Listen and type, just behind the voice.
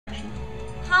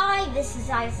this is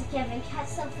Isaac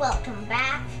Even-Kesef. Welcome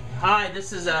back. Hi,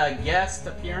 this is a guest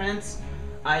appearance.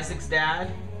 Isaac's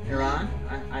dad, Iran.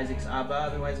 Isaac's Abba,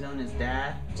 otherwise known as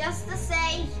Dad. Just to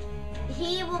say,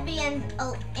 he will be in a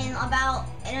lot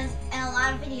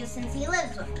of videos since he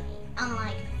lives with me.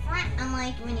 Unlike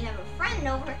when you have a friend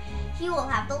over, he will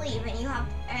have to leave,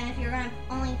 and if you're gonna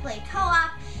only play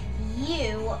co-op,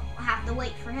 you have to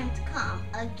wait for him to come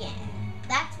again.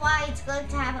 That's why it's good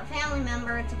to have a family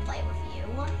member to play with you.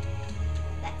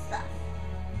 That stuff.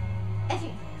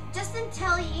 Just to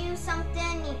tell you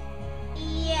something,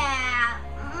 yeah,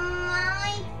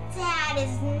 my dad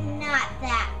is not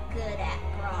that good at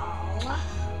Brawl.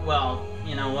 Well,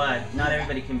 you know what? Not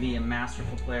everybody can be a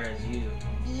masterful player as you.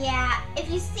 Yeah,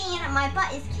 if you've seen it, my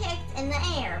butt is kicked in the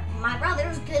air. My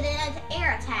brother's good at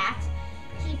air attacks.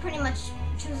 He pretty much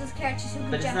chooses characters who can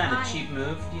But jump isn't that high. a cheap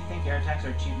move? Do you think air attacks are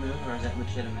a cheap move, or is that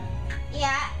legitimate?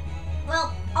 Yeah,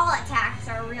 well, all attacks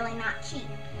are really not cheap.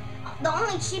 The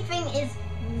only cheap thing is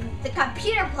the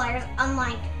computer players,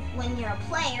 unlike when you're a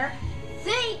player,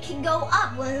 they can go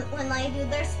up when they do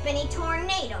their spinny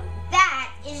tornado.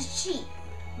 That is cheap.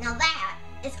 Now that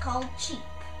is called cheap.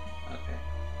 Okay.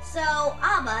 So,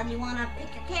 Abba, do you want to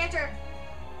pick your character?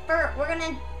 For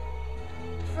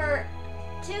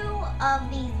two of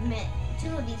these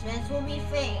minutes will be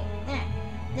free.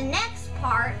 The next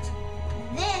part,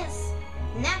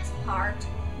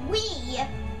 we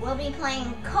will be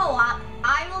playing co-op.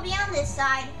 I will be on this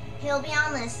side, he'll be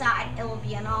on this side. It will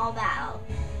be an all battle.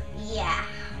 Yeah.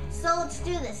 So let's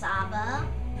do this, Abba.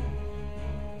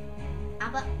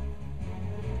 Abba?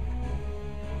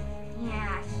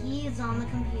 Yeah, he's on the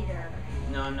computer.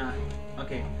 No, I'm not.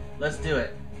 Okay, let's do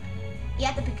it. You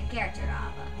have to pick a character,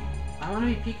 Abba. I want to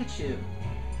be Pikachu.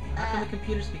 How can the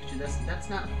computer's Pikachu? That's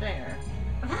not fair.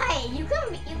 Hey, you can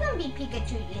be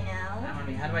Pikachu, you I know. want to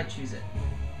be. How do I choose it?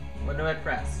 What do I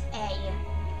press? A.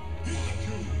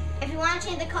 If you want to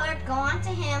change the color, go on to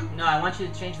him. No, I want you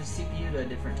to change the CPU to a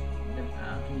different.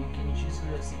 Can you choose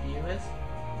who the CPU is?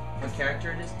 What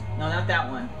character it is? No, not that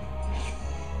one.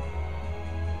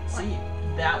 See,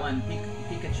 that one,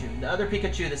 Pikachu. The other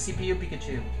Pikachu, the CPU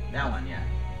Pikachu. That one, yeah.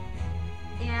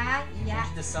 Yeah.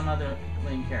 Change it to some other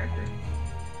lame character.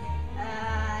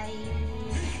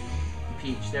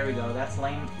 Peach. There we go. That's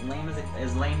lame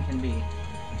as lame can be.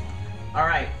 All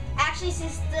right. Actually, she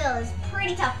still is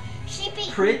pretty tough. She beat.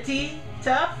 Pretty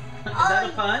tough? Is that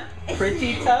a pun?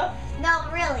 Pretty tough? No,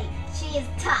 really, she is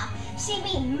tough. She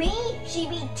beat me. She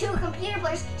beat two computer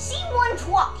players. She won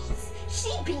twice.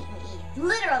 She beat me.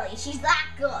 Literally, she's that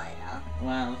good.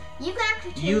 Wow. You can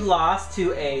actually choose. You lost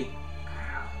to a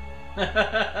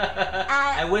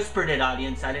I whispered it,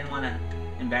 audience. I didn't want to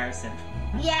embarrass him.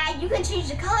 Yeah, you can change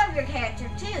the color of your character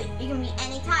too. You can be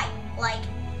any type. Like,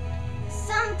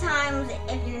 sometimes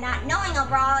if you're not knowing a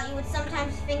Brawl, you would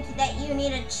sometimes think that you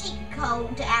need a cheat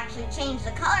code to actually change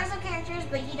the colors of characters,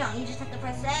 but you don't. You just have to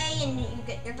press A and you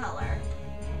get your color.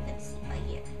 Let's see right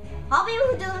here. All people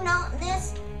who don't know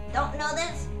this,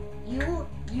 you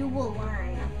will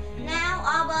learn. Yeah. Now,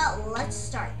 Abba, let's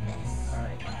start this. All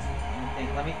right.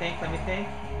 Let me think.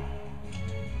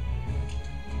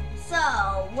 So,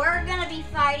 we're gonna be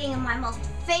fighting in my most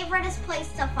favoriteest place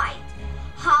to fight.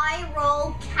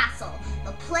 Hyrule Castle.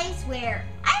 The place where,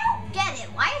 I don't get it.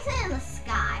 Why is it in the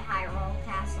sky, Hyrule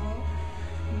Castle?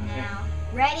 Now,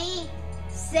 ready,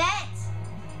 set,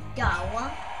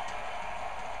 go.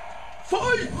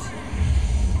 Fight!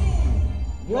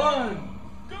 One,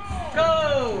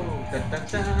 go! You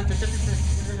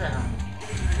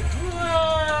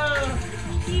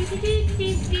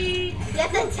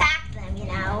have to attack them, you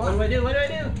know. What do I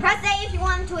do? Press A if you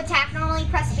want to attack normally.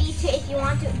 Press B if you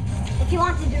want to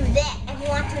do that. If you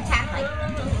want to attack like.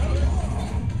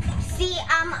 See,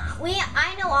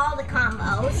 I know all the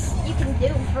combos you can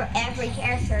do for every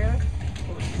character.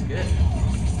 Oh, she's good.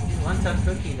 She's one tough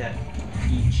cookie, that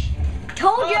Peach.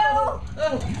 Told you.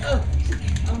 Oh!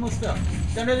 Almost fell.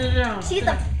 Down.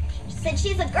 Since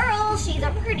she's a girl, she's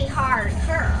a pretty hard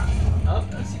girl. Oh,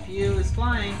 the CPU is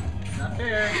flying. Not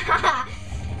fair.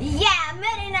 Yeah,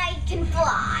 Meta Knight can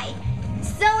fly.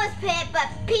 So is Pit, but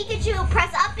Pikachu,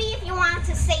 press up B if you want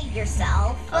to save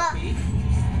yourself. Up B.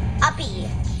 Up B.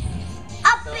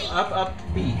 Up So B. up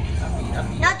B. Up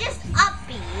B. No, just up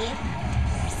B.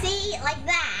 See, like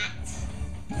that.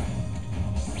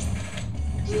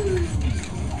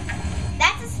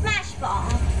 That's a smash ball.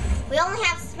 We only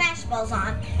have smash balls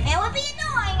on. And it would be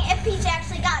annoying if Peach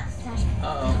actually got the smash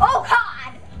ball. Uh-oh. Oh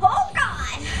God! Oh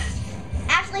God!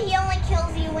 Actually, he only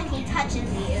kills you when he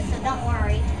touches you, so don't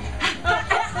worry.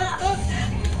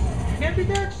 Can't be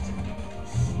touched.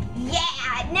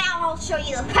 Yeah, now I'll show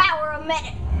you the power of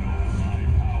Meta.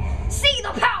 see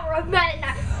the power of Meta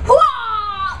Knight.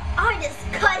 I just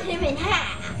cut him in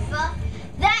half.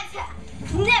 That's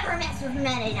never mess with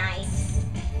Meta Knight.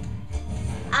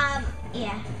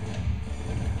 Yeah.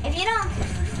 If you don't,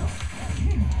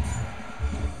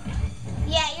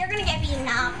 yeah, you're gonna get beaten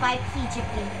up by Peach if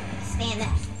you stand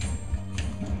there.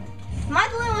 Am I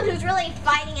the only one who's really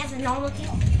fighting as a normal team?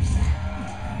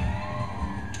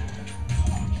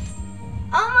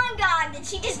 Oh my god, did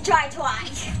she just try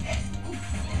twice?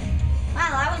 Wow,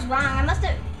 I was wrong. I must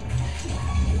have.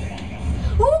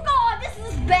 Oh god, this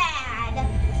is bad.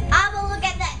 Abba, look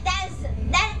at that.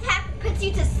 That attack puts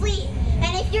you to sleep.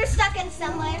 And if you're stuck in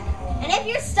somewhere, and if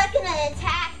you're stuck in an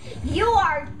attack, you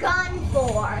are gone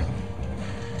for.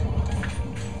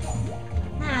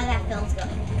 Ah, that feels good.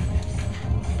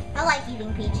 I like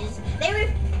eating peaches. They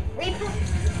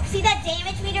see that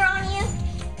damage meter on you?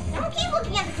 Don't keep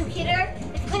looking at the computer.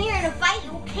 If when you're in a fight,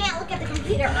 you can't look at the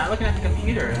computer. I'm not looking at the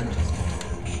computer. I'm just...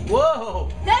 Whoa!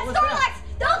 That's Snorlax!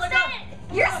 Don't stand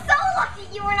it! You're so lucky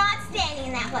you were not standing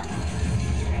in that place.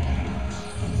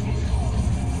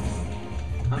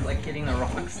 I'm like hitting the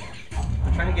rocks.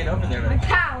 I'm trying to get over there. My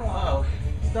power. Oh,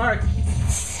 start.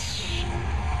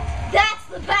 That's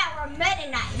the power of Meta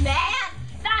Knight, man!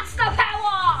 That's the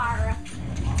power!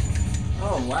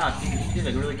 Oh wow, she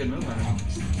did a really good move on me.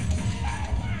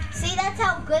 See, that's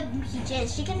how good Peach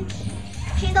is. She's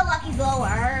a lucky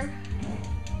blower.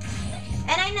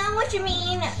 And I know what you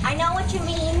mean. I know what you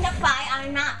mean by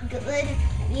I'm not good.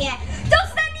 Yeah. Don't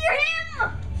stand near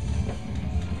him!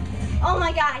 Oh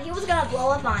my god, he was gonna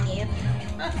blow up on you.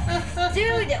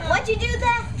 Dude, what'd you do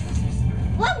that?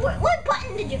 What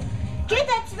button did you? Get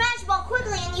that smash ball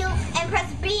quickly and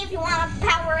press B if you want to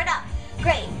power it up.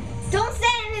 Great. Don't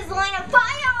stand in his line of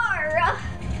fire!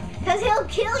 Because he'll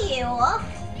kill you.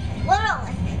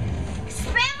 Literally.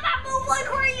 Spam that move like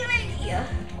crazy!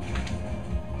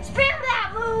 Spam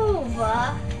that move!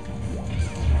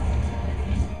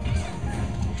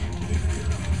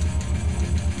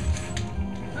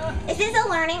 Is this a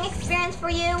learning experience for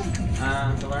you?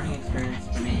 It's a learning experience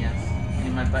for me, yes.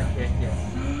 Getting my butt kicked, yes.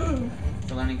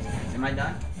 It's a learning experience. Am I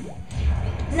done?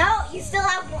 No, you still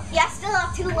have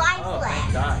 2 lives Oh, left.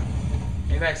 thank God.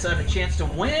 Maybe I still have a chance to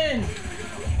win!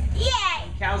 Yay!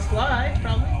 Cows fly,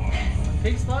 probably.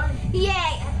 Pigs fly.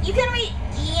 Yay! You can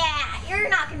yeah, you're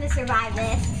not gonna survive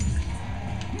this.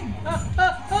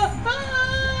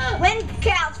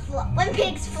 When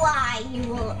pigs fly, you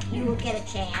will get a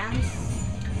chance.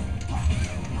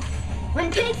 When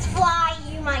pigs fly,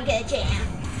 you might get a chance.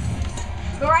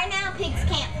 But right now, pigs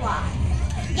can't fly.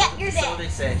 Yep, you're dead. So they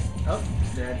say. Oh,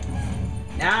 dead.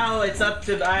 Now it's up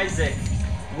to Isaac.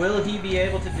 Will he be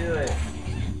able to do it?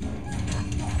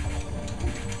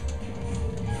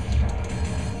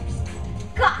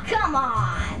 God, come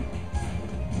on!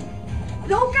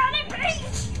 Don't got it,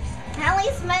 Peach! At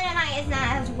least Meta Knight is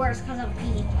not as worse because of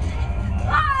Peach.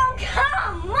 Oh,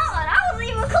 come on! I wasn't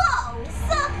even close!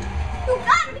 You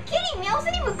gotta be kidding me! I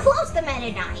wasn't even close to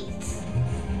Meta Knight!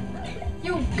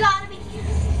 You gotta be kidding me!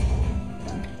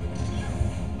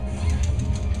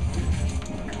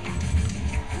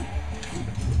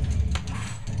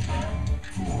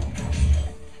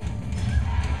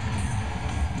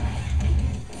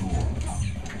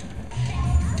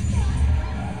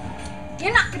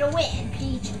 You're not gonna win,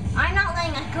 Peach. I'm not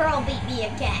letting a girl beat me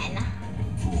again.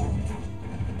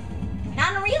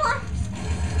 Not in real life.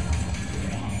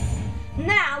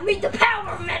 Now, meet the power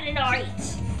of Meta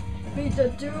Knight. Meet the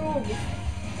doom.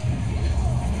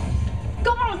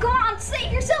 Come on,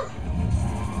 save yourself.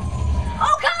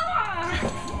 Oh, come on.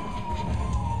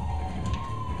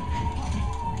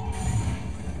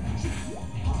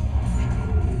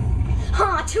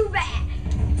 Huh, too bad.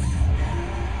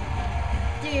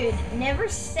 Dude, never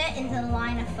sit into the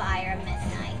line of fire at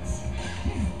midnight.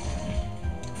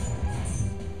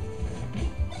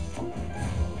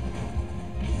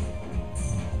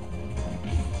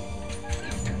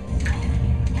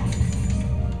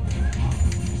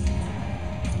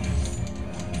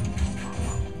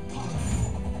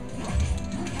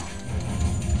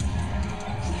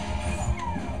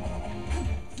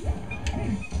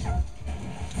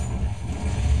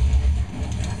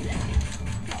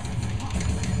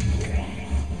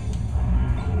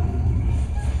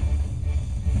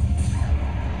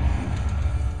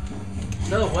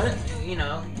 So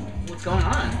what's going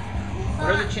on?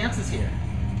 What are the chances here?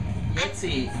 Let's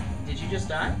see. Did you just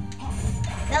die?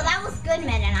 No, that was good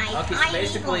Meta Knight. Okay, so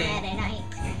basically, Meta Knight.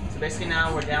 So basically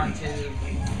now we're down to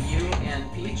you and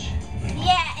Peach.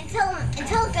 Yeah, until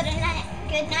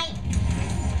good night.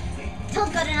 Until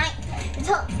good night.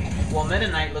 Until Well, Meta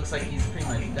Knight looks like he's pretty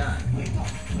much done.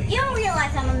 you don't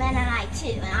realize I'm a Meta Knight too,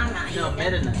 and I'm not. No, either.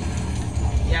 Meta Knight.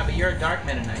 Yeah, but you're a dark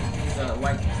Meta Knight. He's a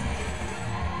white.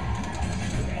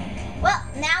 Well,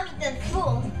 now he's the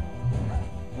fool.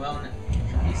 Well,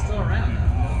 he's still around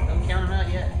though. Don't count him out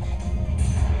yet.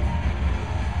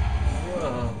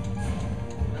 Whoa.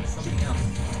 That's something else.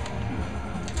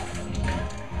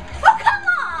 Oh, come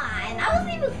on! I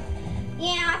wasn't even...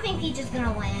 Yeah, I think he's just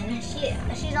gonna win. She's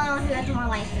the only one who has more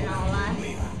life than all of us.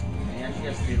 Yeah, she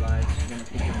has 3 lives. She's gonna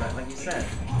pick your butt. Like you said,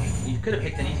 you could have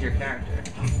picked an easier character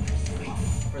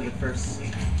for the first,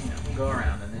 go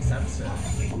around in this episode.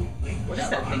 What is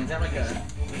that thing? Is that like a...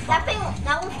 That thing,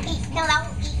 that will eat, no, that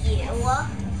will eat you.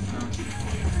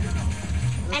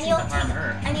 And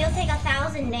you'll take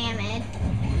 1,000 damage.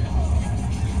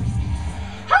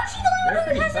 How's she the only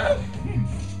one who has it?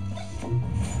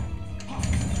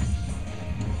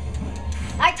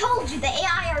 I told you, the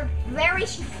AI are very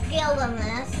skilled in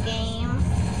this game.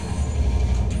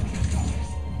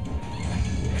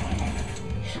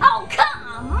 Oh,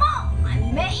 come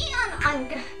on, man!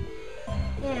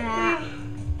 Yeah.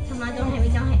 Come on, don't hit me,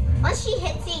 don't hit me. Once she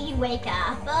hits you, you wake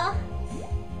up.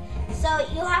 So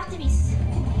you have to be...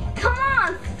 Come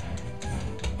on!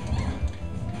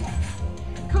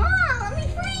 Come on, let me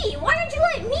free! Why don't you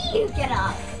let me get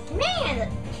up? Man, the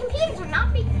computers are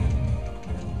not be...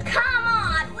 Come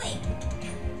on, wait!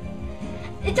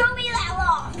 It took me that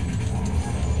long!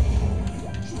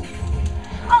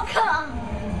 Oh, come!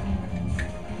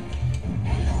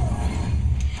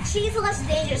 She's less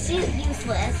dangerous, she's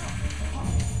useless.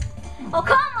 Oh,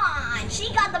 come on!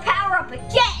 She got the power up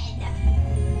again!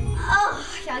 Oh,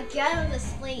 I got him to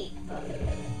sleep.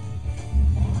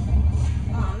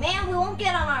 Oh man, we won't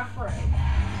get on our fruit.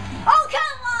 Oh,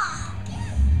 come on!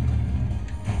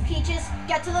 Peaches,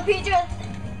 get to the peaches!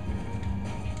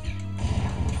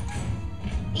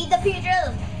 Eat the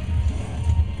peaches!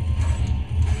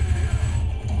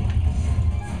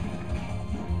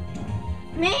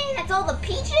 Man, that's all the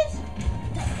peaches?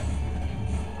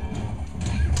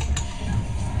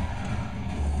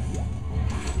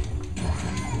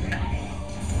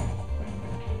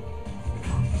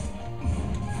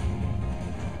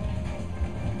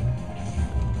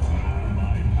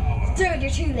 Dude,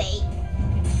 you're too late.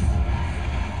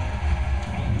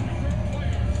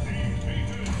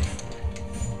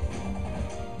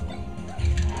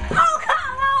 Oh,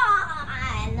 come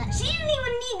on! She didn't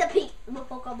even need the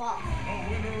Pokeball.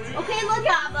 Okay, look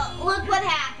up. Look what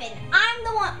happened.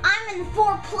 I'm in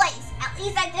 4th place. At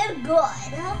least I did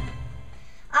good.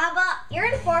 But you're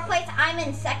in 4th place. I'm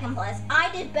in 2nd place. I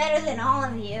did better than all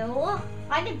of you.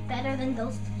 I did better than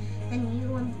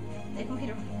you and the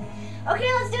computer.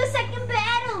 Okay, let's do a second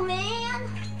battle, man.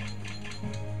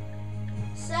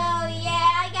 So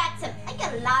yeah, I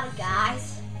got a lot of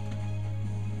guys.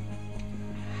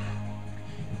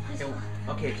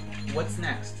 Okay, what's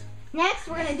next? Next,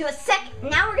 we're gonna do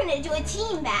now we're gonna do a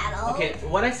team battle. Okay,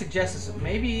 what I suggest is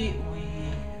maybe we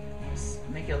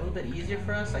make it a little bit easier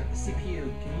for us, like the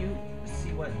CPU. Can you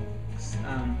see what?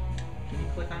 Can you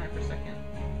click on it for a second?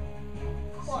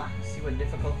 What? See what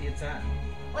difficulty it's at.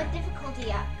 What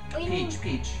difficulty at? What do you mean?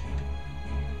 Peach.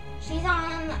 She's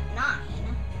on 9.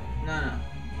 No.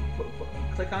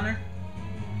 Click on her.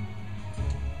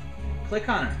 Click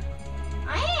on her.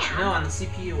 I am. No, on the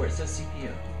CPU where it says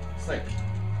CPU. Click.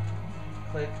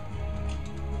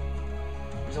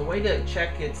 There's a way to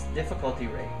check its difficulty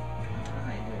rate. I don't know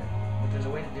how you do it, but there's a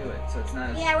way to do it, so it's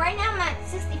not as... Yeah, right now I'm at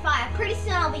 65. Pretty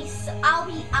soon I'll be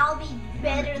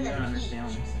better than Peach.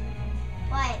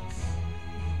 What?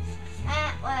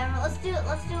 Whatever. Let's do a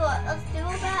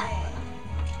battle.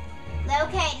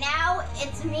 Okay, now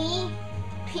it's me,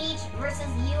 Peach versus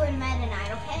you and Meta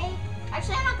Knight. Okay?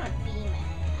 Actually, I'm not gonna be Meta Knight.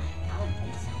 I would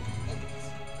be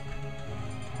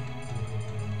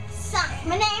something.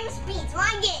 My name is Peach.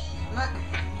 My game.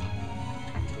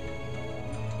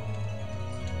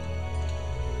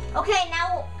 Okay,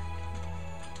 now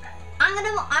I'm the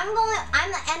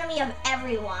enemy of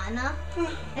everyone.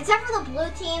 Except for the blue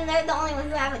team, they're the only one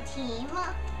who have a team.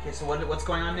 Okay, so what's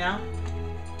going on now?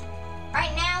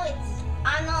 Right now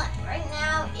I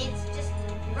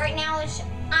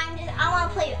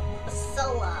want to play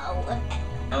solo.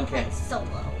 Okay.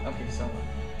 Solo. Okay, solo.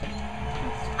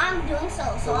 I'm doing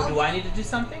solo. So do I need to do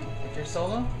something if you're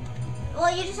solo?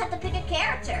 Well, you just have to pick a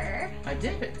character. I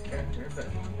did pick a character, but...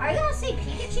 Are you gonna say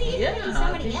Pikachu? Yeah,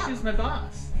 Somebody Pikachu's else. my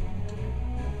boss.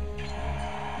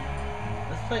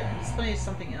 Let's play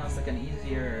something else, like an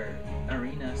easier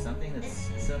arena, something that's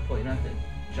simple. You don't have to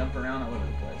jump around all over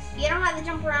the place. You don't have to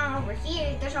jump around over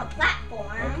here. There's no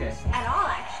platforms at all,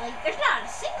 actually. There's not a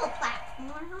single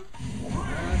platform. Well,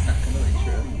 that's not completely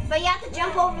true. But you have to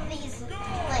jump over these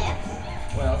cliffs.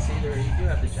 Well, see, you do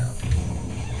have to jump.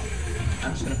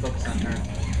 I'm just gonna focus on her.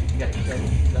 You gotta kill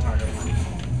the harder one.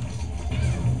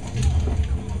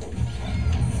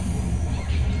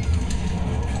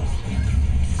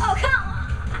 Oh, come on!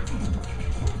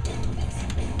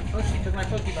 Oh, she took my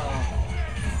Pokeball.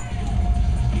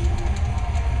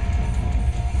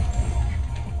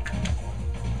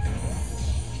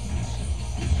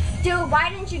 Dude, why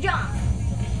didn't you jump?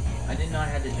 I didn't know I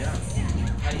had to jump.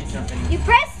 How do you jump in? You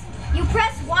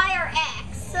press Y or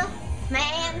X,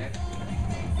 man.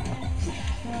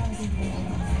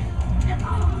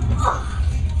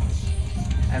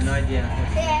 I have no idea.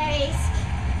 Yes.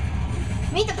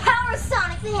 Meet the power of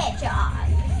Sonic the Hedgehog.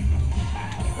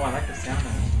 Oh, I like the sound of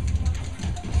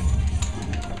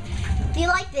it. Do you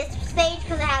like this stage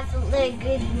because it has really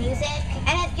good music?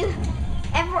 And if you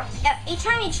each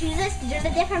time you choose this, there's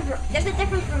a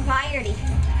different variety.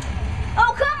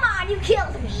 Oh, come on, you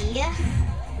killed me.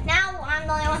 Now I'm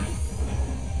the only one.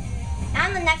 Now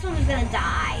I'm the next one who's gonna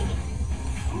die.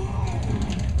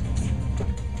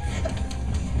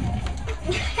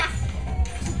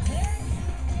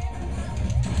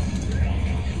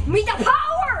 Meet the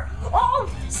power of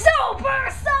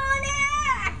Super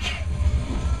Sonic!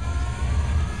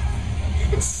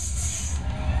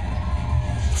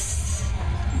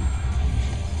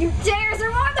 You dare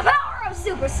survive the power of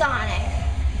Super Sonic!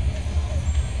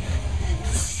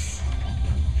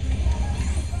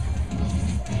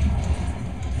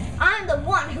 I'm the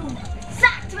one who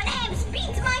sucks when Ames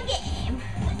beats my game!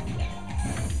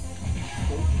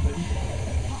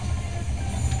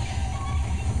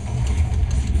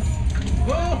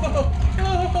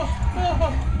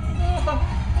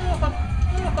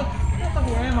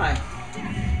 Where am I?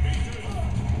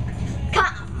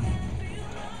 Come!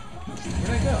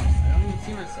 Where'd I go? I don't even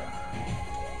see myself.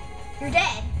 You're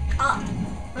dead. Oh,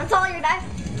 that's all you're dead?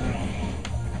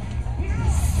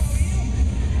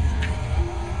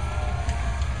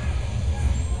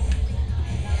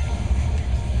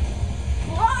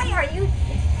 Why are you...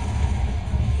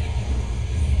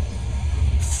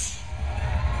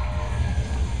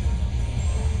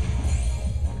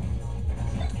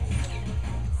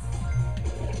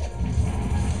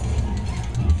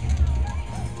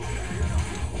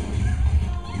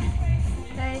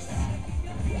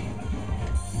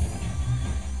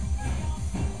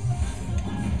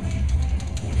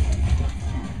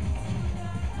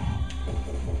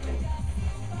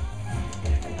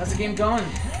 How's the game going,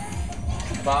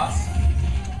 boss?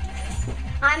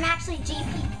 I'm actually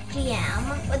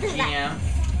GM. What is that? GM.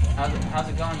 How's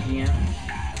it going, GM?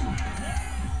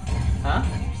 Huh?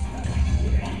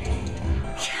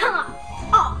 Come on.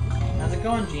 Oh, How's it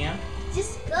going, GM?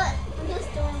 just good. I'm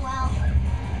just doing well.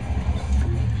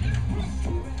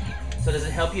 So does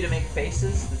it help you to make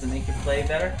faces? Does it make you play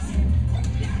better?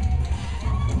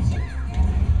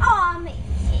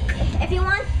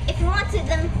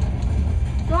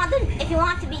 If you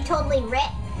want to be totally rich,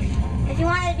 if you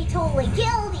want to be totally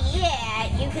killed, yeah,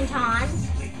 you can taunt.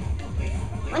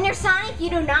 When you're Sonic, you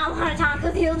do not want to taunt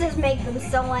because you'll just make them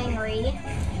so angry.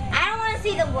 I don't want to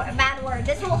see the bad word.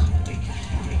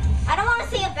 I don't want to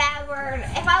see a bad word.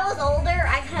 If I was older,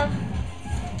 I could have.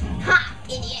 Ha,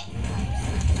 idiot.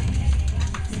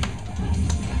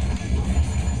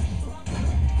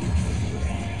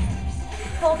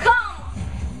 Oh, come on.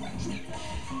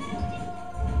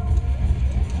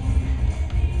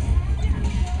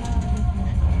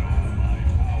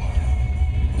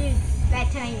 Dude, bad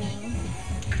timing.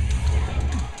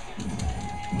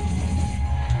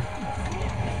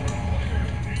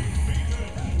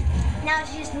 Now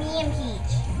it's just me and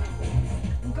Peach.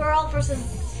 Girl versus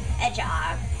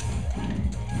Hedgehog.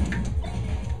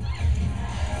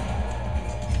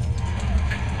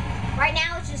 Right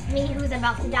now it's just me who's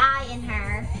about to die and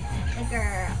her. The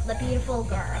girl. The beautiful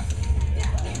girl.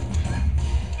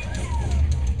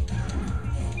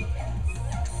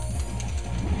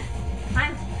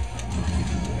 I'm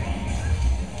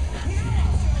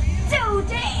so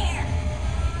dare!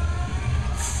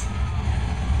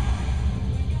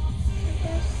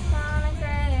 Sonic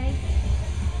Ray.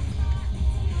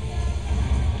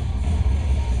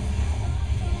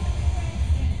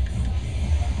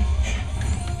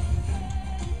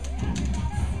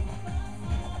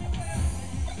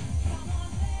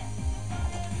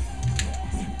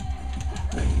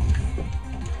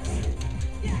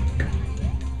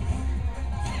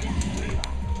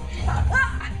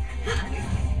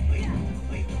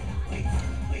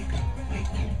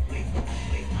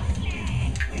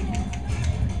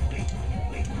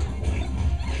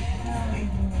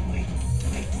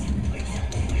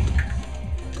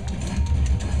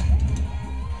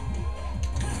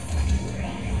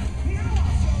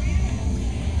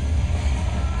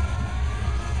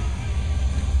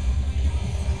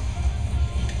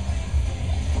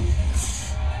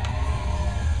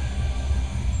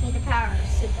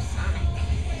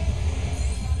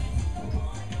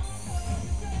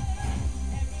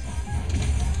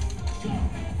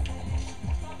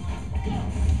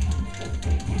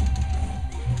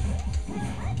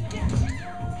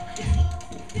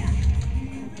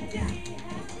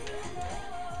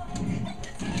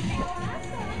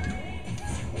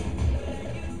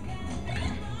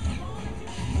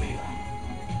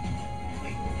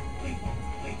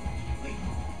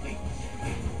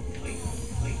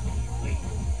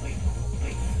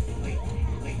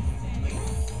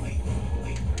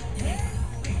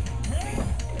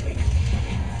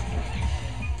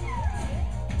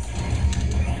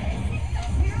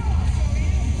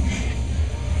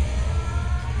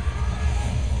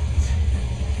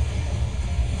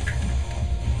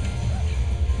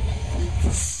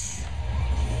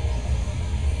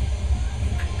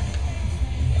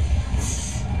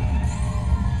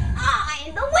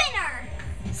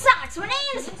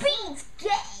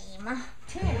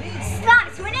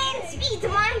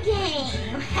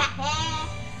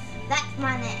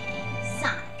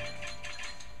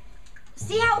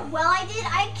 See how well I did?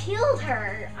 I killed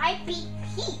her. I beat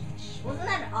Peach. Wasn't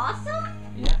that awesome?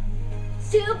 Yeah.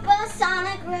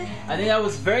 Supersonic. I think that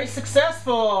was very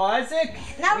successful, Isaac.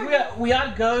 Now We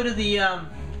ought to go to the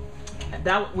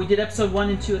we did episode 1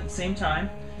 and 2 at the same time.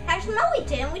 actually, no, we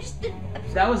didn't. We just did.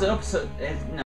 That was episode. No.